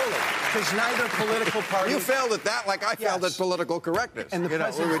 absolutely. Because neither political party... You failed at that like I failed at political correctness. And the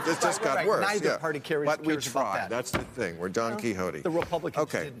president... It just got worse. Neither party cares But we about tried. that. That's the thing. We're Don Quixote. The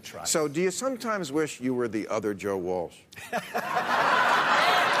Republicans didn't try. So do you sometimes wish you were the other Joe Walsh?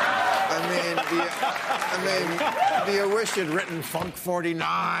 Do you wish you'd written Funk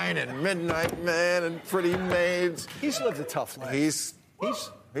 49 and Midnight Man and Pretty Maids? He's lived a tough life. He's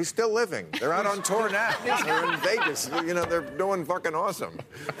still living. They're out on tour now. They're in Vegas. They're doing fucking awesome.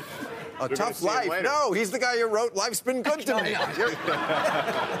 A tough life. No, he's the guy who wrote Life's Been Good to Me. You're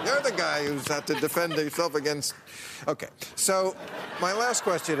the guy who's had to defend himself against... Okay, so my last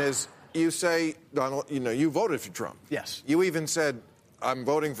question is, you say, Donald, you voted for Trump. Yes. You even said, I'm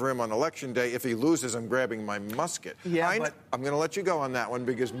voting for him on Election Day. If he loses, I'm grabbing my musket. Yeah, but... I'm going to let you go on that one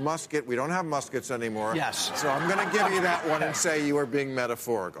because musket, we don't have muskets anymore. Yes. So I'm going to give you that one and say you are being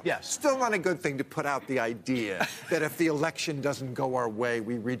metaphorical. Yes. Still not a good thing to put out the idea that if the election doesn't go our way,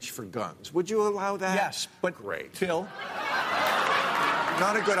 we reach for guns. Would you allow that? Yes, but... Great. Bill...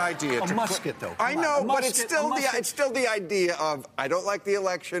 Not a good idea. A musket, though. I know, but it's still the idea of I don't like the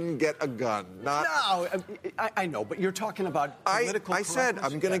election, get a gun. Not. No, I know, but you're talking about political. I said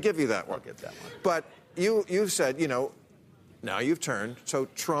I'm going to give you that one. I'll get that one. But you said now you've turned. So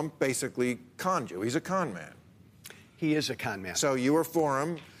Trump basically conned you. He's a con man. He is a con man. So you were for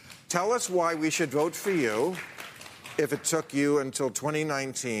him. Tell us why we should vote for you. If it took you until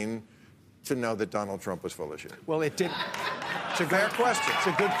 2019 to know that Donald Trump was full of shit. Well, it did. It's a fair question. It's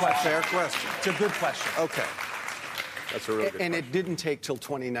a good question. Fair question. It's a good question. Okay. That's a really good question. And it didn't take till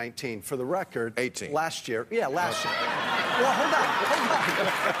 2019. For the record, 18. Last year. Yeah, last year. Well, hold on.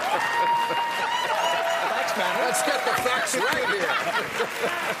 Facts matter. Let's get the facts right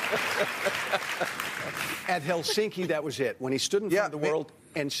here. At Helsinki, that was it. When he stood in front of the world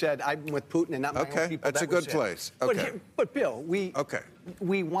and said, I'm with Putin and not my own people. That's a good place. Okay. But Bill, we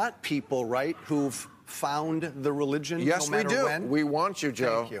want people, right, who've found the religion yes, no matter we do. when. We want you,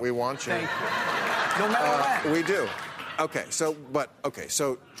 Joe. Thank you. We want you. Thank you. No matter when. We do. Okay,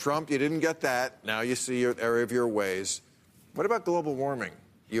 so Trump, you didn't get that. Now you see your area of your ways. What about global warming?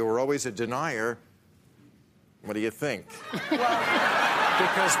 You were always a denier. What do you think?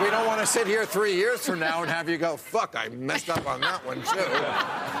 Because we don't want to sit here 3 years from now and have you go, fuck, I messed up on that one,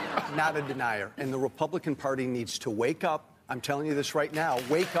 too. Not a denier. And the Republican Party needs to wake up. I'm telling you this right now.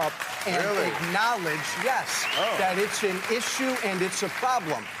 Wake up and acknowledge, that it's an issue and it's a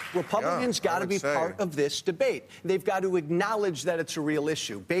problem. Republicans got to be part of this debate. They've got to acknowledge that it's a real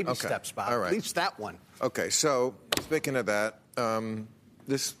issue. Baby steps, Bob. All right. At least that one. Okay, so speaking of that,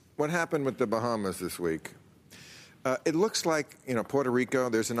 what happened with the Bahamas this week? It looks like, Puerto Rico,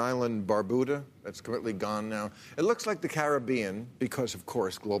 there's an island, Barbuda, that's completely gone now. It looks like the Caribbean, because, of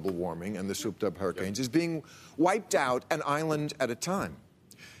course, global warming and the souped-up hurricanes, is being wiped out an island at a time.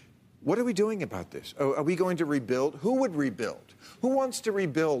 What are we doing about this? Are we going to rebuild? Who would rebuild? Who wants to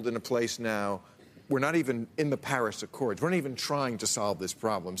rebuild in a place now? We're not even in the Paris Accords. We're not even trying to solve this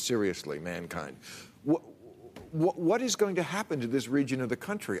problem seriously, mankind. What is going to happen to this region of the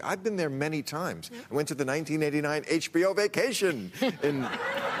country? I've been there many times. I went to the 1989 HBO vacation in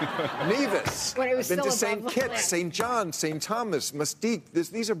Nevis. When it was I've been to still St. above Kitts, St. John, St. Thomas, Mustique.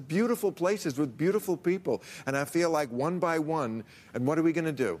 These are beautiful places with beautiful people. And I feel like one by one, and what are we going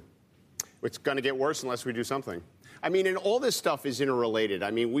to do? It's going to get worse unless we do something. I mean, and all this stuff is interrelated.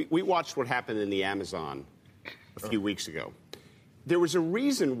 I mean, we watched what happened in the Amazon a few weeks ago. There was a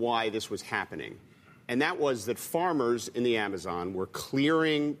reason why this was happening. And that was that farmers in the Amazon were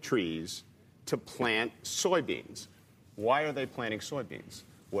clearing trees to plant soybeans. Why are they planting soybeans?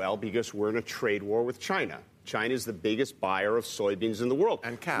 Well, because we're in a trade war with China. China is the biggest buyer of soybeans in the world.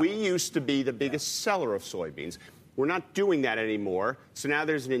 And cattle. We used to be the biggest seller of soybeans. We're not doing that anymore. So now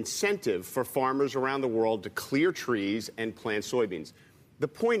there's an incentive for farmers around the world to clear trees and plant soybeans. The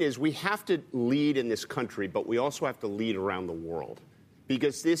point is we have to lead in this country, but we also have to lead around the world.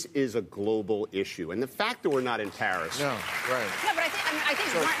 Because this is a global issue. And the fact that we're not in Paris. No, right. No, but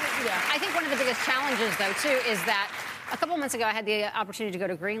I think one of the biggest challenges, though, too, is that a couple of months ago I had the opportunity to go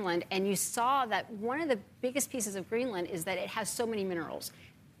to Greenland, and you saw that one of the biggest pieces of Greenland is that it has so many minerals.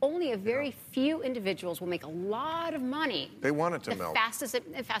 Only a very few individuals will make a lot of money. They want it to melt. Faster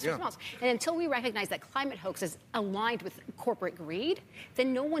it melts. And until we recognize that climate hoax is aligned with corporate greed,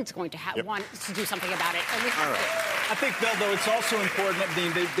 then no one's going to want to do something about it. And we have to. I think, Bill, though, it's also important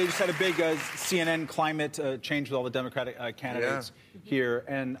that they just had a big CNN climate change with all the Democratic candidates here.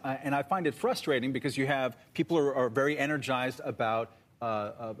 And I find it frustrating because you have people who are very energized about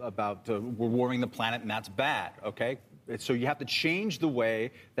we're warming the planet, and that's bad, okay? So you have to change the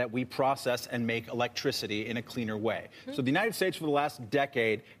way that we process and make electricity in a cleaner way. So the United States for the last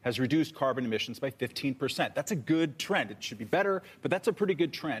decade has reduced carbon emissions by 15%. That's a good trend. It should be better, but that's a pretty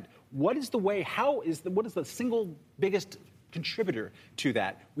good trend. What is the single biggest contributor to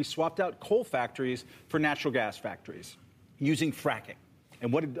that? We swapped out coal factories for natural gas factories using fracking.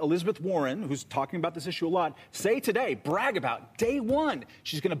 And what did Elizabeth Warren, who's talking about this issue a lot, say today, brag about, day one,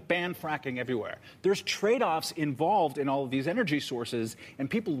 she's going to ban fracking everywhere. There's trade-offs involved in all of these energy sources and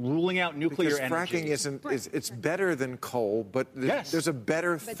people ruling out nuclear energy. Because fracking it's better than coal, but there's a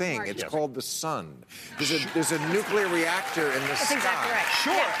better thing. It's called the sun. There's a nuclear reactor in the sky. Exactly right.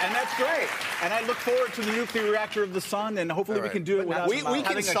 Sure, and that's great. And I look forward to the nuclear reactor of the sun, and hopefully we can do it without having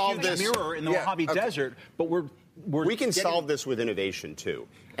a huge mirror in the Mojave Desert, but we can solve this with innovation, too.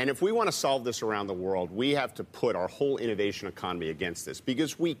 And if we want to solve this around the world, we have to put our whole innovation economy against this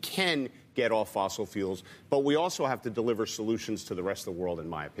because we can get off fossil fuels, but we also have to deliver solutions to the rest of the world, in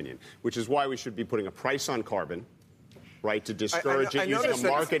my opinion, which is why we should be putting a price on carbon, right, to discourage it using a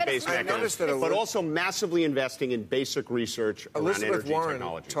market-based mechanism, but also massively investing in basic research around energy technologies. Elizabeth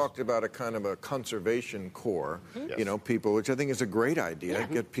Warren talked about a kind of a conservation corps, people, which I think is a great idea.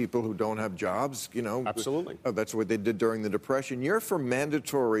 Get people who don't have jobs, Absolutely. That's what they did during the Depression. You're for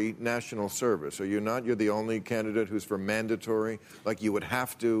mandatory national service, are you not? You're the only candidate who's for mandatory, like you would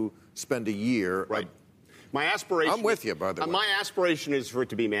have to spend a year. Right. My aspiration. I'm with you, by the way. My aspiration is for it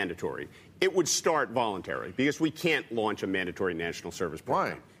to be mandatory. It would start voluntary because we can't launch a mandatory national service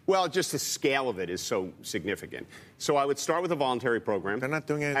program. Why? Well, just the scale of it is so significant. So I would start with a voluntary program. They're not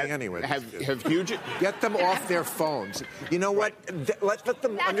doing anything anyway. Have huge. Get them off their phones. You know what? Let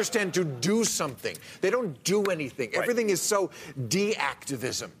them understand to do something. They don't do anything. Everything is so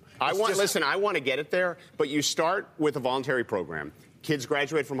deactivism. I want to get it there, but you start with a voluntary program. Kids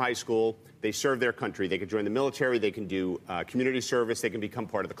graduate from high school. They serve their country. They can join the military. They can do community service. They can become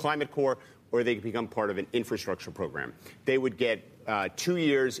part of the Climate Corps, or they can become part of an infrastructure program. They would get 2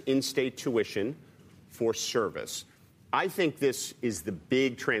 years in-state tuition for service. I think this is the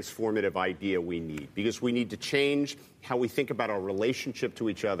big transformative idea we need because we need to change how we think about our relationship to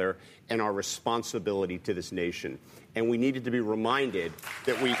each other and our responsibility to this nation. And we needed to be reminded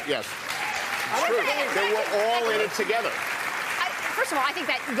that that we're all in it together. First of all, I think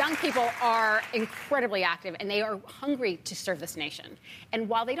that young people are incredibly active and they are hungry to serve this nation. And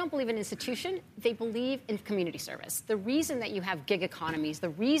while they don't believe in institution, they believe in community service. The reason that you have gig economies, the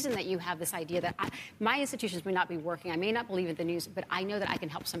reason that you have this idea that my institutions may not be working, I may not believe in the news, but I know that I can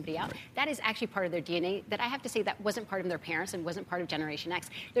help somebody out, that is actually part of their DNA that I have to say that wasn't part of their parents and wasn't part of Generation X.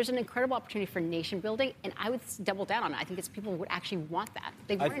 There's an incredible opportunity for nation building, and I would double down on it. I think it's people would actually want that.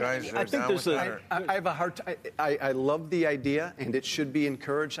 They want it. I think there's I have a hard time. I love the idea, and it should be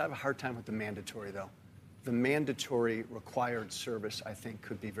encouraged. I have a hard time with the mandatory, though. The mandatory required service, I think,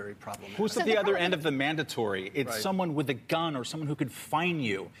 could be very problematic. Who's at the other end of the mandatory? It's someone with a gun or someone who could fine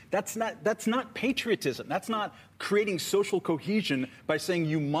you. That's not patriotism. That's not creating social cohesion by saying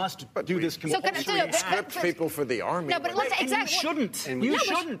you must do this compulsory. Conscript people for the army. No, but you shouldn't. You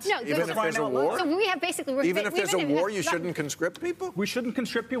shouldn't. Even if there's a war? So we have basically... Even if there's a war, you shouldn't conscript people? We shouldn't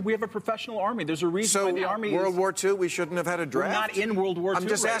conscript people. We have a professional army. There's a reason why the army World War II, we shouldn't have had a draft? We're not in World War II I'm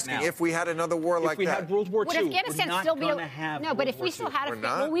just asking, if we had another war like that. If we had World War II, would Afghanistan we're not still be going to have No, but if we still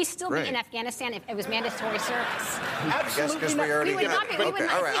had we still be in Afghanistan if it was mandatory service. Absolutely because we already would not be. Okay,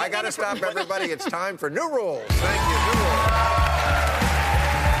 all right, I got to stop everybody. It's time for new rules. Thank you, new rules.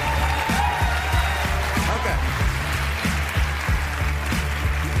 Okay.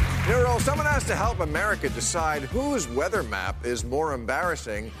 New rules. Someone has to help America decide whose weather map is more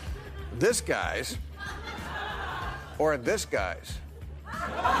embarrassing, this guy's or this guy's.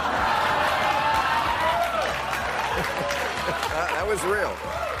 That was real.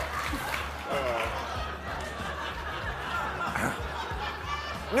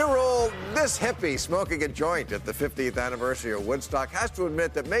 New rule, this hippie smoking a joint at the 50th anniversary of Woodstock has to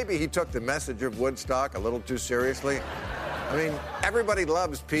admit that maybe he took the message of Woodstock a little too seriously. I mean, everybody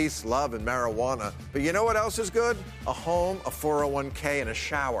loves peace, love, and marijuana, but you know what else is good? A home, a 401k, and a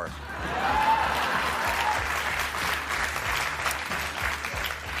shower.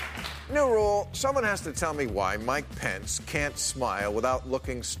 New rule, someone has to tell me why Mike Pence can't smile without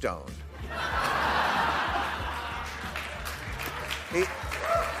looking stoned.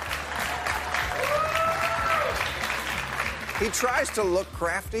 He tries to look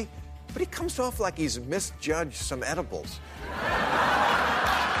crafty, but he comes off like he's misjudged some edibles.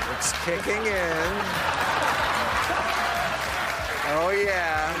 It's kicking in. Oh,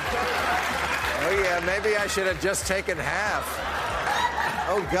 yeah. Oh, yeah, maybe I should have just taken half.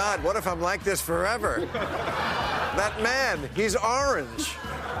 Oh, God, what if I'm like this forever? That man, he's orange.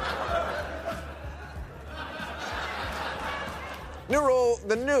 New rule,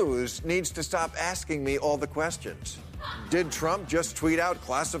 the news needs to stop asking me all the questions. Did Trump just tweet out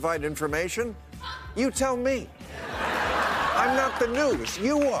classified information? You tell me. I'm not the news.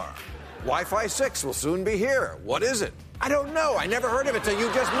 You are. Wi-Fi 6 will soon be here. What is it? I don't know. I never heard of it till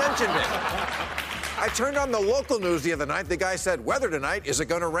you just mentioned it. I turned on the local news the other night. The guy said, weather tonight. Is it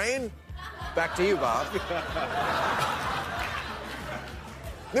going to rain? Back to you, Bob.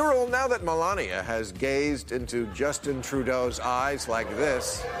 New rule, now that Melania has gazed into Justin Trudeau's eyes like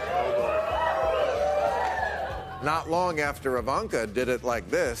this, not long after Ivanka did it like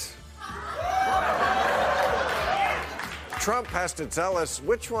this, Trump has to tell us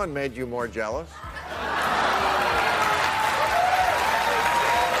which one made you more jealous.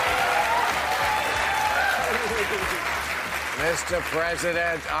 Mr.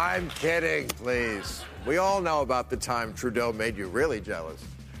 President, I'm kidding, please. We all know about the time Trudeau made you really jealous.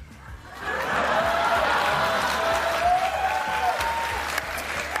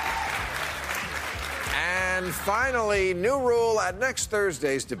 And finally, new rule at next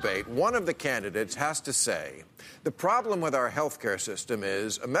Thursday's debate, one of the candidates has to say, the problem with our healthcare system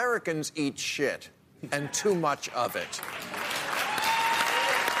is Americans eat shit, and too much of it.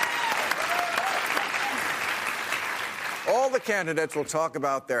 All the candidates will talk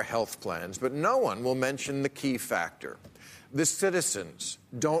about their health plans, but no one will mention the key factor. The citizens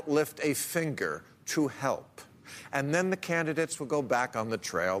don't lift a finger to help. And then the candidates will go back on the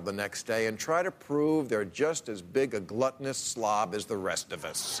trail the next day and try to prove they're just as big a gluttonous slob as the rest of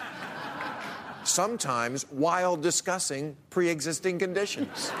us. Sometimes while discussing pre-existing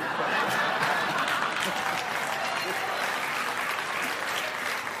conditions.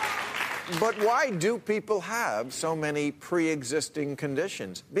 But why do people have so many pre-existing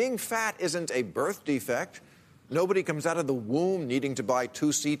conditions? Being fat isn't a birth defect. Nobody comes out of the womb needing to buy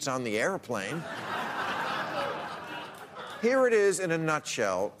 2 seats on the airplane. Here it is in a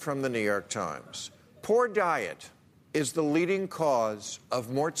nutshell from the New York Times. Poor diet is the leading cause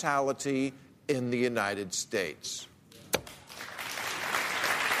of mortality in the United States.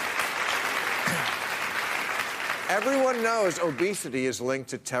 Everyone knows obesity is linked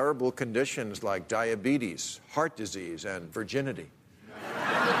to terrible conditions like diabetes, heart disease, and virginity.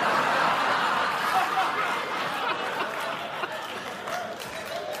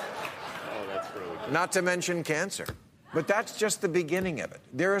 Not to mention cancer. But that's just the beginning of it.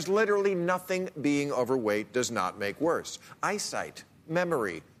 There is literally nothing being overweight does not make worse. Eyesight,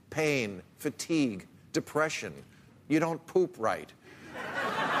 memory, pain, fatigue, depression. You don't poop right.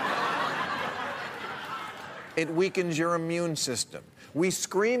 It weakens your immune system. We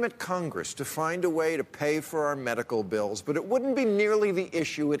scream at Congress to find a way to pay for our medical bills, but it wouldn't be nearly the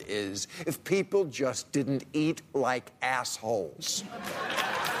issue it is if people just didn't eat like assholes.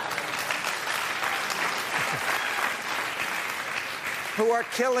 Who are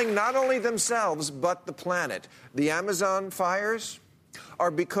killing not only themselves, but the planet. The Amazon fires are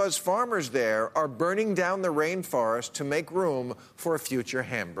because farmers there are burning down the rainforest to make room for future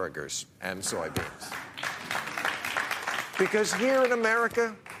hamburgers and soybeans. Because here in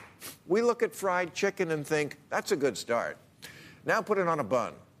America, we look at fried chicken and think, that's a good start. Now put it on a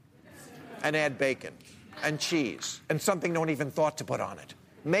bun and add bacon and cheese and something no one even thought to put on it.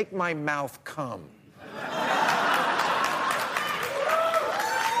 Make my mouth cum.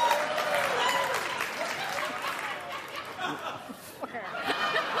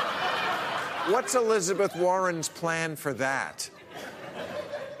 What's Elizabeth Warren's plan for that?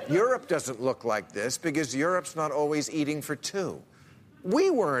 Europe doesn't look like this because Europe's not always eating for 2. We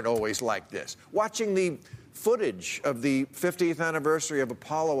weren't always like this. Watching the footage of the 50th anniversary of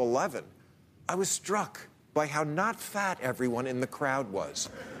Apollo 11, I was struck by how not fat everyone in the crowd was.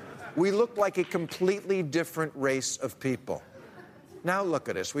 We looked like a completely different race of people. Now look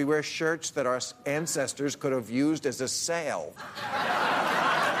at us. We wear shirts that our ancestors could have used as a sail.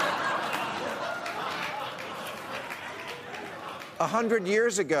 100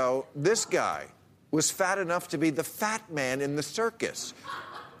 years ago, this guy was fat enough to be the fat man in the circus.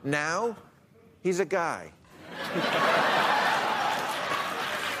 Now, he's a guy.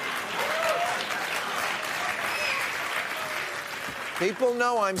 People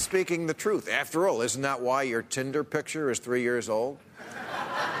know I'm speaking the truth. After all, isn't that why your Tinder picture is 3 years old?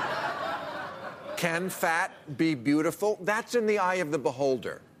 Can fat be beautiful? That's in the eye of the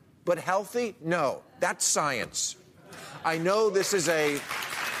beholder. But healthy? No. That's science. I know this is a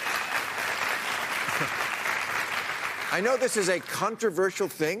controversial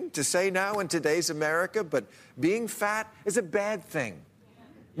thing to say now in today's America, but being fat is a bad thing.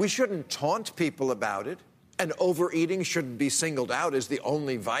 We shouldn't taunt people about it. And overeating shouldn't be singled out as the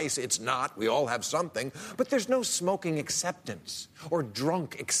only vice. It's not. We all have something. But there's no smoking acceptance or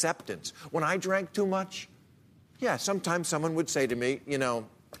drunk acceptance. When I drank too much, yeah, sometimes someone would say to me, you know,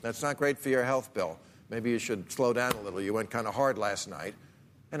 that's not great for your health, Bill. Maybe you should slow down a little. You went kind of hard last night.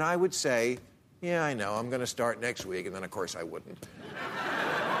 And I would say, yeah, I know. I'm going to start next week. And then, of course, I wouldn't.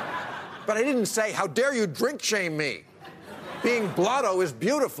 But I didn't say, how dare you drink shame me? Being blotto is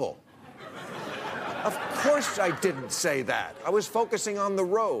beautiful. Of course I didn't say that. I was focusing on the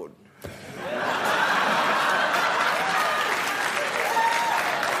road.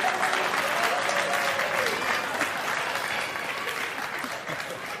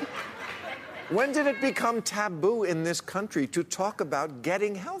 When did it become taboo in this country to talk about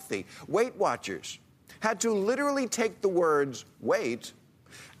getting healthy? Weight Watchers had to literally take the words weight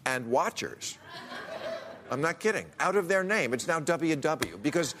and watchers, I'm not kidding, out of their name. It's now WW,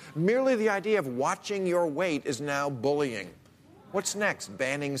 because merely the idea of watching your weight is now bullying. What's next?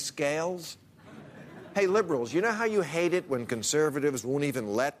 Banning scales? Hey, liberals, you know how you hate it when conservatives won't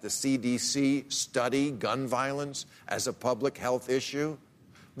even let the CDC study gun violence as a public health issue?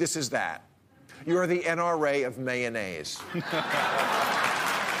 This is that. You're the NRA of mayonnaise.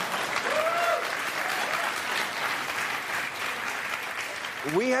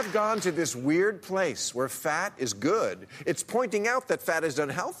 We have gone to this weird place where fat is good. It's pointing out that fat is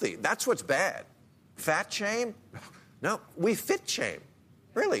unhealthy. That's what's bad. Fat shame? No, we fit shame.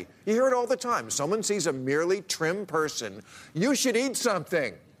 Really. You hear it all the time. Someone sees a merely trim person. You should eat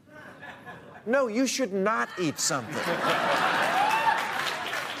something. No, you should not eat something.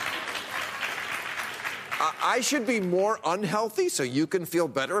 I should be more unhealthy so you can feel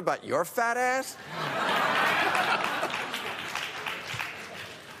better about your fat ass?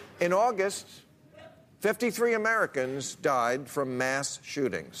 In August, 53 Americans died from mass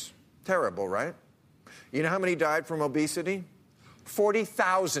shootings. Terrible, right? You know how many died from obesity?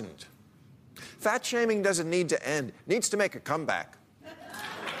 40,000. Fat shaming doesn't need to end. It needs to make a comeback.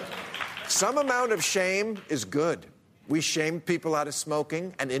 Some amount of shame is good. We shame people out of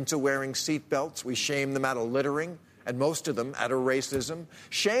smoking and into wearing seatbelts. We shame them out of littering, and most of them out of racism.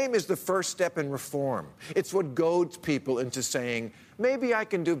 Shame is the first step in reform. It's what goads people into saying, maybe I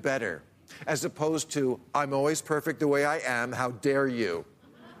can do better, as opposed to, I'm always perfect the way I am, how dare you?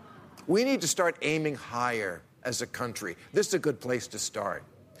 We need to start aiming higher as a country. This is a good place to start.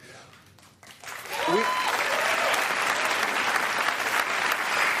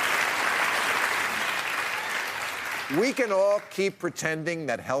 We can all keep pretending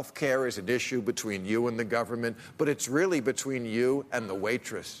that health care is an issue between you and the government, but it's really between you and the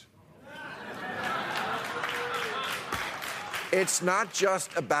waitress. It's not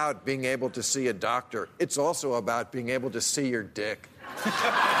just about being able to see a doctor. It's also about being able to see your dick.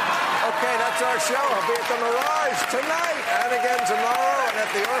 Okay, that's our show. I'll be at the Mirage tonight and again tomorrow, and at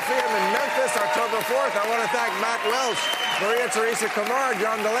the Orpheum in Memphis, October 4th. I want to thank Matt Welsh, Maria Teresa Kamar,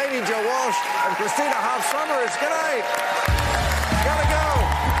 John Delaney, Joe Walsh, and Christina Hoff Sommers. Good night. Gotta go.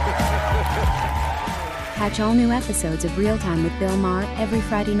 Catch all new episodes of Real Time with Bill Maher every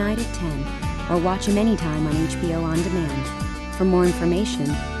Friday night at 10, or watch him anytime on HBO On Demand. For more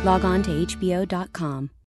information, log on to HBO.com.